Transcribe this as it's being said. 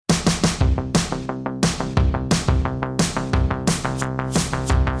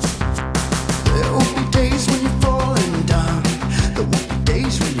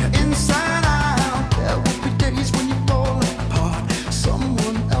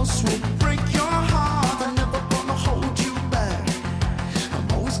else will break your heart. I'm never gonna hold you back.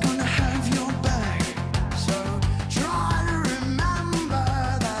 I'm always gonna have your back. So try to remember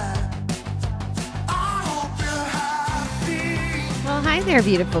that. I hope you're happy. Well, hi there,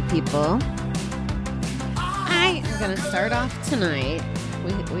 beautiful people. I am going to start off tonight.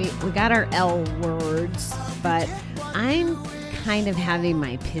 We got our L words, but I'm kind of having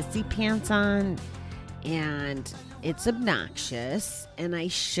my pissy pants on, and it's obnoxious, and I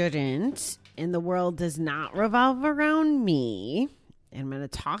shouldn't, and the world does not revolve around me. And I'm going to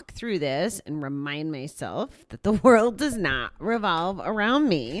talk through this and remind myself that the world does not revolve around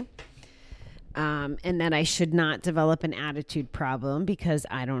me. And that I should not develop an attitude problem because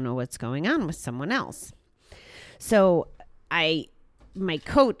I don't know what's going on with someone else. So my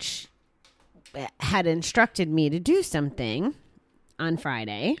coach had instructed me to do something on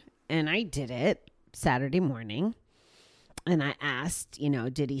Friday, and I did it Saturday morning. And I asked,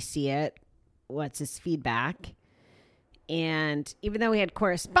 did he see it? What's his feedback? And even though we had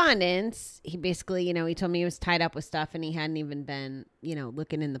correspondence, he basically, he told me he was tied up with stuff and he hadn't even been,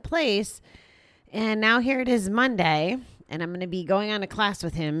 looking in the place. And now here it is Monday, and I'm going to be going on a class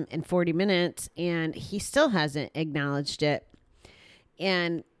with him in 40 minutes, and he still hasn't acknowledged it.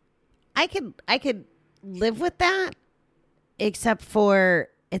 And I could live with that, except for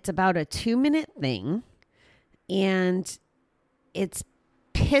it's about a 2-minute thing, and it's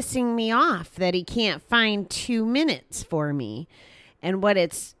pissing me off that he can't find 2 minutes for me. And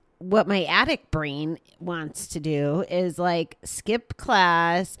what my addict brain wants to do is like skip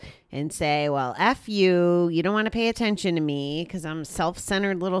class and say, well, F you, you don't want to pay attention to me because I'm a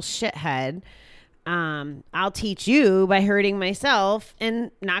self-centered little shithead. I'll teach you by hurting myself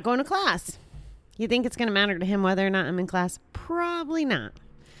and not going to class. You think it's going to matter to him whether or not I'm in class? Probably not.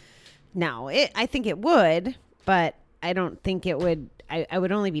 No, I think it would, but I don't think it would. I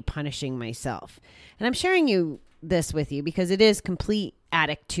would only be punishing myself. And I'm sharing this with you because it is complete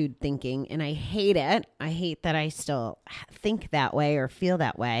attitude thinking, and I hate it. I hate that I still think that way or feel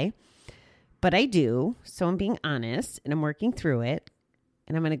that way, but I do. So I'm being honest, and I'm working through it,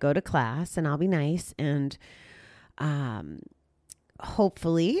 and I'm going to go to class, and I'll be nice, and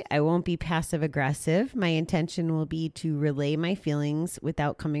hopefully I won't be passive aggressive. My intention will be to relay my feelings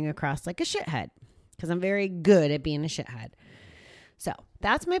without coming across like a shithead, because I'm very good at being a shithead. So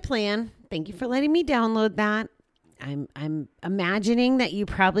that's my plan. Thank you for letting me download that. I'm imagining that you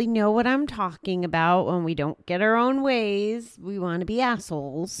probably know what I'm talking about. When we don't get our own ways, we want to be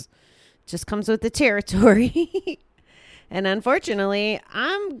assholes. Just comes with the territory. And unfortunately,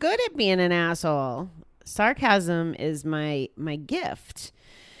 I'm good at being an asshole. Sarcasm is my gift.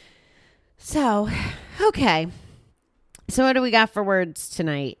 So, okay. So what do we got for words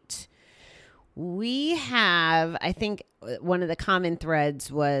tonight? We have, I think one of the common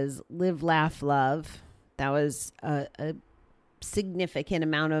threads was live, laugh, love. That was a significant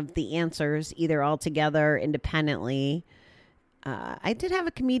amount of the answers, either all together, independently. I did have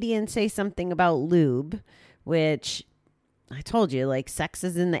a comedian say something about lube, which I told you, like, sex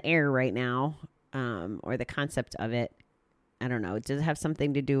is in the air right now, or the concept of it. I don't know. Does it have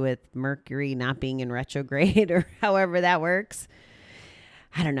something to do with Mercury not being in retrograde or however that works?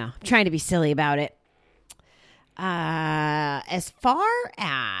 I don't know. I'm trying to be silly about it. As far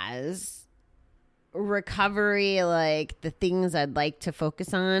as recovery, like the things I'd like to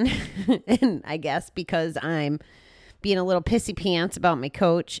focus on, and I guess because I'm being a little pissy pants about my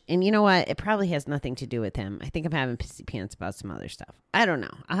coach, and you know what? It probably has nothing to do with him. I think I'm having pissy pants about some other stuff. I don't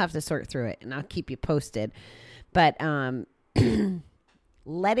know. I'll have to sort through it, and I'll keep you posted. But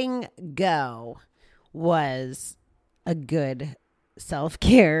letting go was a good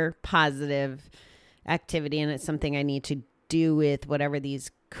self-care, positive activity, and it's something I need to do with whatever these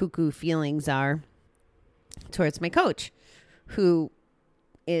cuckoo feelings are towards my coach, who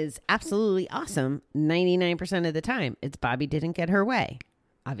is absolutely awesome 99% of the time. It's Bobby didn't get her way.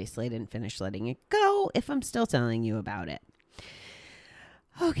 Obviously, I didn't finish letting it go if I'm still telling you about it.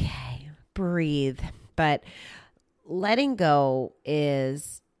 Okay, breathe. But letting go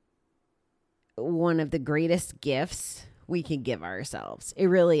is one of the greatest gifts we can give ourselves. It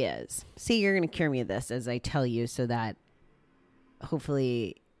really is. See, you're going to cure me of this as I tell you, so that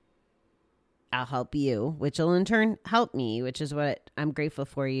hopefully I'll help you, which will in turn help me, which is what I'm grateful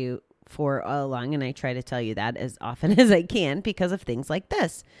for you for all along. And I try to tell you that as often as I can because of things like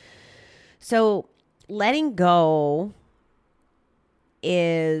this. So letting go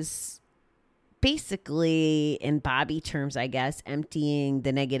is basically, in Bobby terms, I guess, emptying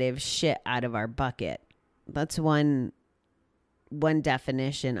the negative shit out of our bucket. That's one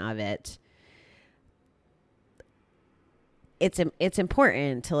definition of it. it's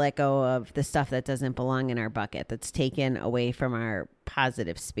important to let go of the stuff that doesn't belong in our bucket, that's taken away from our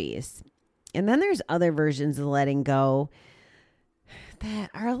positive space. And then there's other versions of letting go that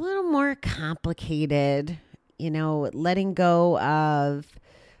are a little more complicated. Letting go of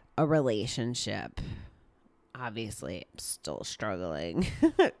a relationship. Obviously, I'm still struggling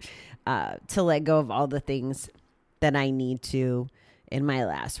to let go of all the things that I need to in my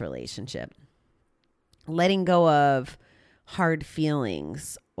last relationship. Letting go of hard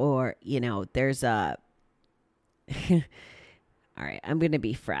feelings, or, there's a... All right, I'm going to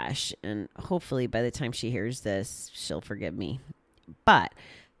be fresh, and hopefully by the time she hears this, she'll forgive me. But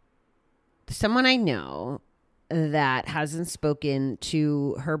someone I know that hasn't spoken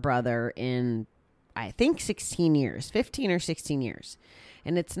to her brother in, I think, 16 years, 15 or 16 years.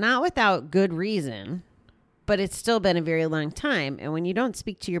 And it's not without good reason, but it's still been a very long time. And when you don't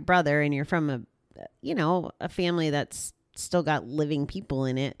speak to your brother and you're from a family that's still got living people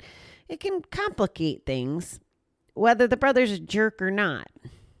in it, it can complicate things, whether the brother's a jerk or not.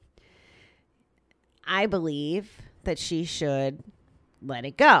 I believe that she should let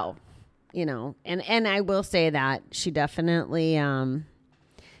it go, and I will say that she definitely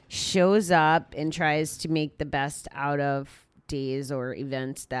shows up and tries to make the best out of days or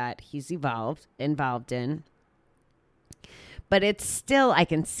events that he's involved in. But it's still, I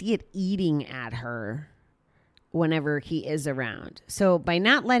can see it eating at her whenever he is around. So by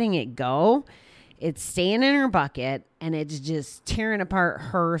not letting it go, it's staying in her bucket, and it's just tearing apart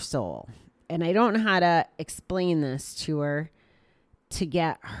her soul. And I don't know how to explain this to her to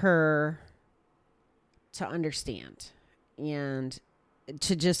get her to understand and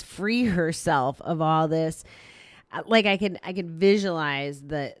to just free herself of all this. Like I could visualize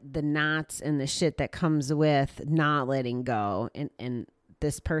the knots and the shit that comes with not letting go. And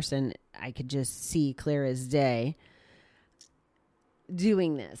this person, I could just see clear as day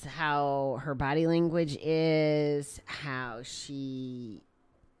doing this, how her body language is, how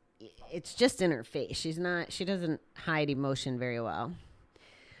it's just in her face. She doesn't hide emotion very well.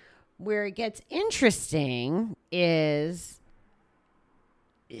 Where it gets interesting is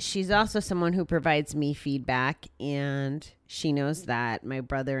she's also someone who provides me feedback, and she knows that my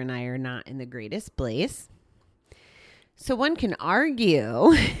brother and I are not in the greatest place. So one can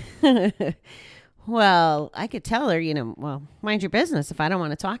argue, well, I could tell her, mind your business. If I don't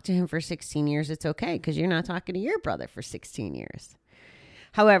want to talk to him for 16 years, it's okay, because you're not talking to your brother for 16 years.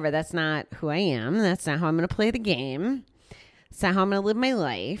 However, that's not who I am. That's not how I'm going to play the game. It's not how I'm going to live my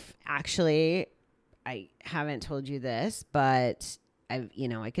life. Actually, I haven't told you this, but I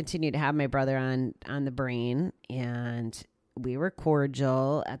continue to have my brother on the brain, and we were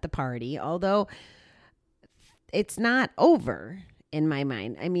cordial at the party, although it's not over in my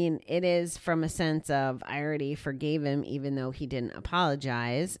mind. I mean, it is from a sense of I already forgave him, even though he didn't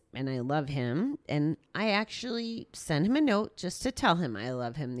apologize, and I love him. And I actually sent him a note just to tell him I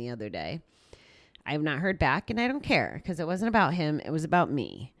love him the other day. I have not heard back, and I don't care, because it wasn't about him. It was about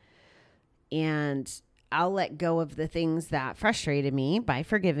me. And I'll let go of the things that frustrated me by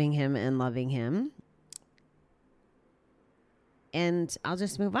forgiving him and loving him. And I'll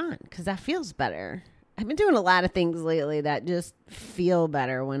just move on, because that feels better. I've been doing a lot of things lately that just feel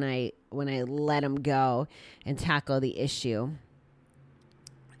better when I let them go and tackle the issue.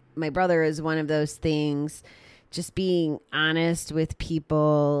 My brother is one of those things, just being honest with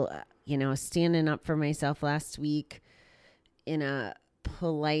people, standing up for myself last week in a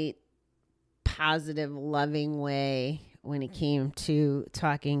polite, positive, loving way when it came to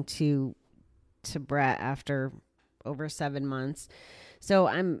talking to Brett after over 7 months. So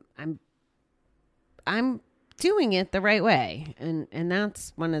I'm doing it the right way. And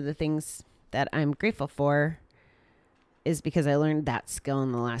that's one of the things that I'm grateful for, is because I learned that skill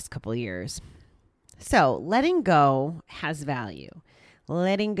in the last couple of years. So letting go has value.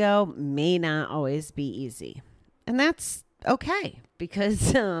 Letting go may not always be easy. And that's okay,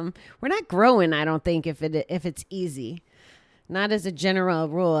 because we're not growing, I don't think, if it's easy. Not as a general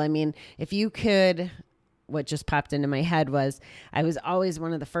rule. I mean, if you could... What just popped into my head was I was always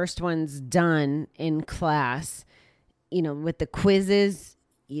one of the first ones done in class. With the quizzes,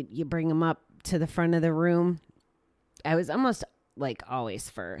 you bring them up to the front of the room. I was almost like always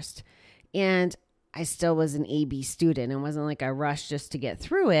first. And I still was an AB student. It wasn't like I rushed just to get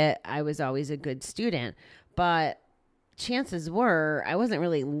through it. I was always a good student. But chances were I wasn't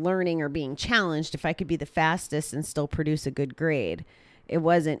really learning or being challenged if I could be the fastest and still produce a good grade. It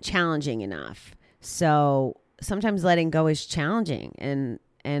wasn't challenging enough. So sometimes letting go is challenging,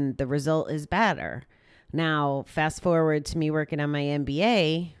 and the result is better. Now, fast forward to me working on my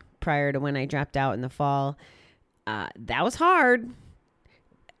MBA prior to when I dropped out in the fall. That was hard.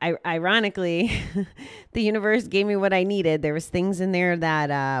 Ironically, the universe gave me what I needed. There was things in there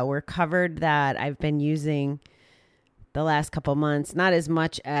that were covered that I've been using the last couple months. Not as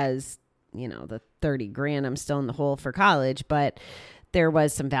much as, the 30 grand I'm still in the hole for college, but there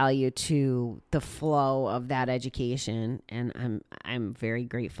was some value to the flow of that education, and I'm very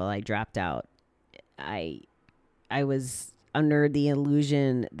grateful I dropped out. I was under the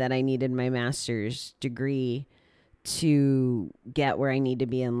illusion that I needed my master's degree to get where I need to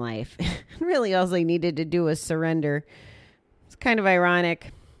be in life. Really, all I needed to do was surrender. It's kind of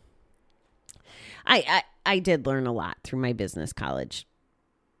ironic. I did learn a lot through my business college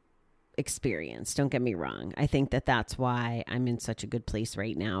experience. Don't get me wrong. I think that that's why I'm in such a good place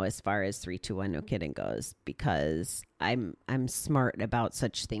right now as far as 3-2-1 no kidding goes, because I'm smart about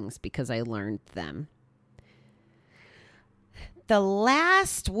such things because I learned them. The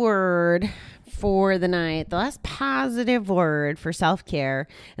last word for the night, the last positive word for self-care,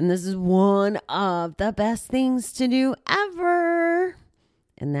 and this is one of the best things to do ever,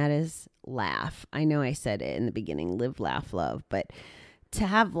 and that is laugh. I know I said it in the beginning, live, laugh, love, but to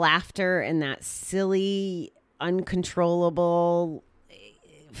have laughter and that silly, uncontrollable,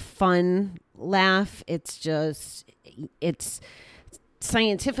 fun laugh, it's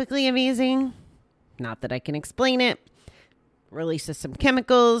scientifically amazing. Not that I can explain it. Releases some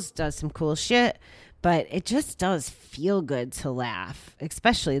chemicals, does some cool shit, but it just does feel good to laugh,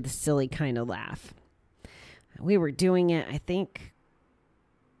 especially the silly kind of laugh. We were doing it, I think,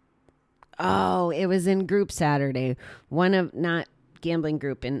 it was in group Saturday. Not gambling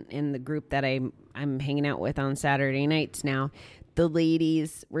group, in the group that I'm hanging out with on Saturday nights now. The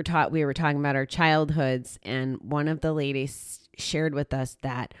ladies we were talking about our childhoods, and one of the ladies shared with us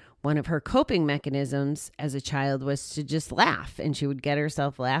that one of her coping mechanisms as a child was to just laugh, and she would get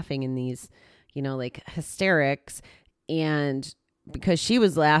herself laughing in these, like hysterics. And because she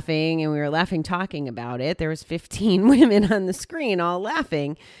was laughing and we were laughing talking about it, there was 15 women on the screen all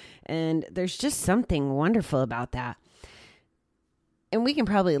laughing. And there's just something wonderful about that. And we can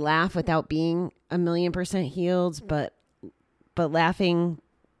probably laugh without being 1,000,000% healed, but laughing,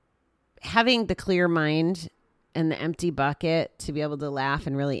 having the clear mind and the empty bucket to be able to laugh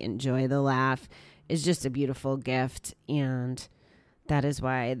and really enjoy the laugh is just a beautiful gift. And that is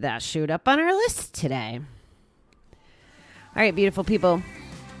why that showed up on our list today. All right, beautiful people.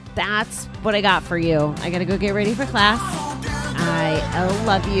 That's what I got for you. I got to go get ready for class. I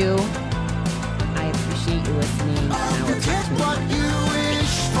love you. I appreciate you listening. And I will talk to you What you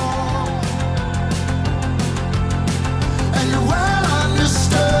wish for, and you're well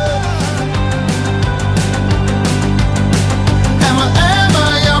understood.